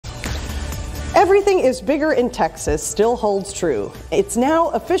Everything is bigger in Texas still holds true. It's now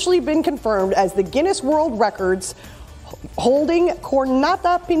officially been confirmed as the Guinness World Records holding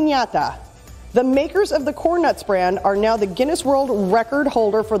Cornata Pinata. The makers of the Corn Nuts brand are now the Guinness World Record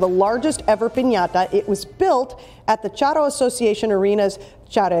holder for the largest ever piñata. It was built at the Charro Association Arena's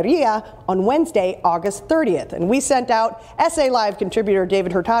Charrería on Wednesday, August 30th. And we sent out SA Live contributor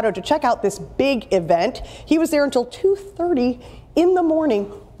David Hurtado to check out this big event. He was there until 2:30 in the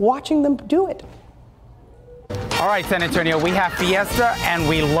morning watching them do it. All right, San Antonio, we have Fiesta and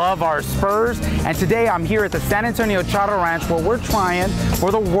we love our Spurs. And today I'm here at the San Antonio Charro Ranch where we're trying for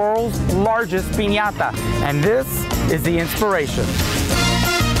the world's largest piñata. And this is the inspiration.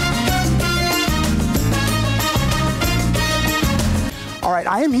 All right,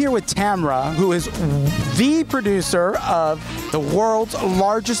 I am here with Tamra, who is the producer of the world's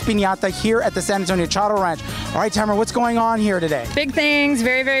largest piñata here at the San Antonio Charro Ranch. All right, Tamra, what's going on here today? Big things,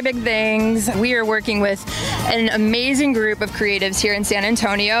 very, very big things. We are working with an amazing group of creatives here in San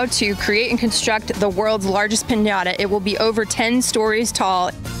Antonio to create and construct the world's largest piñata. It will be over 10 stories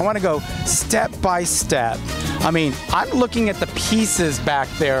tall. I want to go step by step. I mean, I'm looking at the pieces back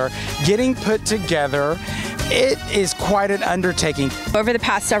there getting put together. It is quite an undertaking. Over the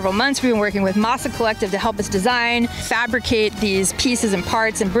past several months, we've been working with Masa Collective to help us design, fabricate these pieces and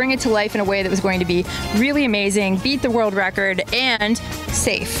parts, and bring it to life in a way that was going to be really amazing, beat the world record, and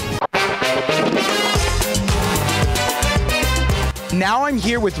safe. Now I'm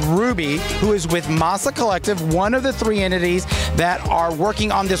here with Ruby, who is with Masa Collective, one of the three entities that are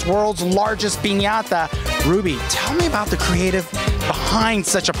working on this world's largest piñata. Ruby, tell me about the creative behind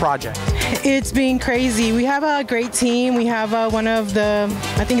such a project. It's been crazy. We have a great team. We have one of the,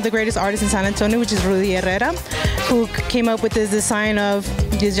 I think, the greatest artists in San Antonio, which is Rudy Herrera, who came up with this design of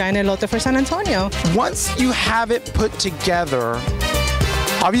this giant elote for San Antonio. Once you have it put together,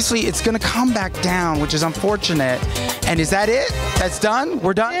 obviously it's going to come back down, which is unfortunate. And is that it? That's done?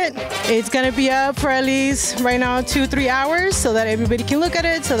 We're done? It's going to be up for at least right now 2-3 hours so that everybody can look at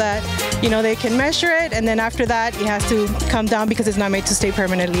it, so that, you know, they can measure it. And then after that, it has to come down because it's not made to stay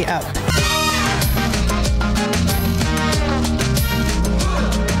permanently up.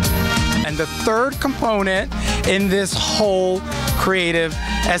 And the third component in this whole creative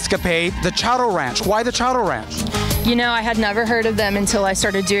escapade, the Charro Ranch. Why the Charro Ranch? You know, I had never heard of them until I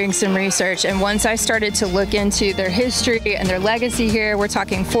started doing some research, and once I started to look into their history and their legacy here, we're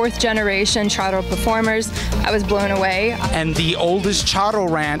talking 4th generation Charro performers, I was blown away. And the oldest Charro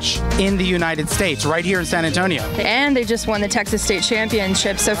Ranch in the United States, right here in San Antonio. And they just won the Texas State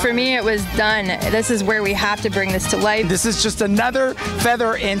Championship, so for me it was done. This is where we have to bring this to life. This is just another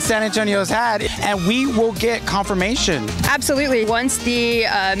feather in San Antonio's hat, and we will get confirmation. Absolutely. Once the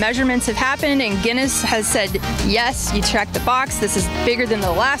measurements have happened and Guinness has said yes, you check the box, this is bigger than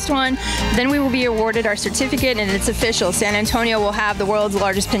the last one, then we will be awarded our certificate and it's official. San Antonio will have the world's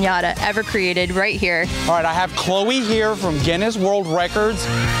largest piñata ever created right here. All right, I have Chloe here from Guinness World Records.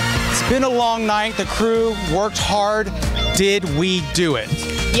 It's been a long night. The crew worked hard. Did we do it?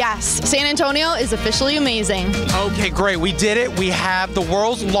 Yes, San Antonio is officially amazing. Okay, great. We did it. We have the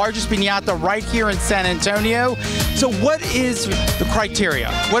world's largest piñata right here in San Antonio. So what is the criteria?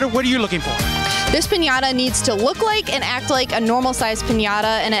 What are you looking for? This piñata needs to look like and act like a normal size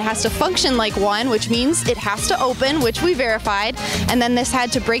piñata, and it has to function like one, which means it has to open, which we verified. And then this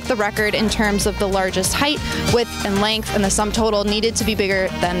had to break the record in terms of the largest height, width, and length, and the sum total needed to be bigger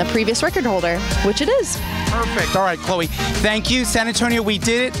than the previous record holder, which it is. Perfect. All right, Chloe. Thank you. San Antonio, we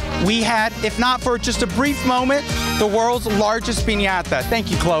did it. We had, if not for just a brief moment, the world's largest piñata. Thank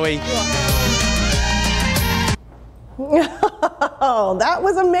you, Chloe. Oh, that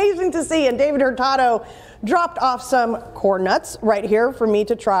was amazing to see. And David Hurtado dropped off some corn nuts right here for me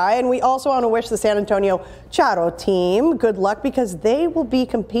to try. And we also want to wish the San Antonio Charro team good luck because they will be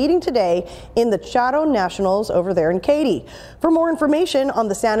competing today in the Charro Nationals over there in Katy. For more information on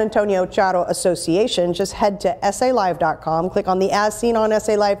the San Antonio Charro Association, just head to salive.com, click on the As Seen on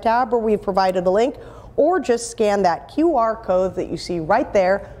SA Live tab where we've provided a link, or just scan that QR code that you see right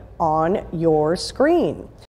there on your screen.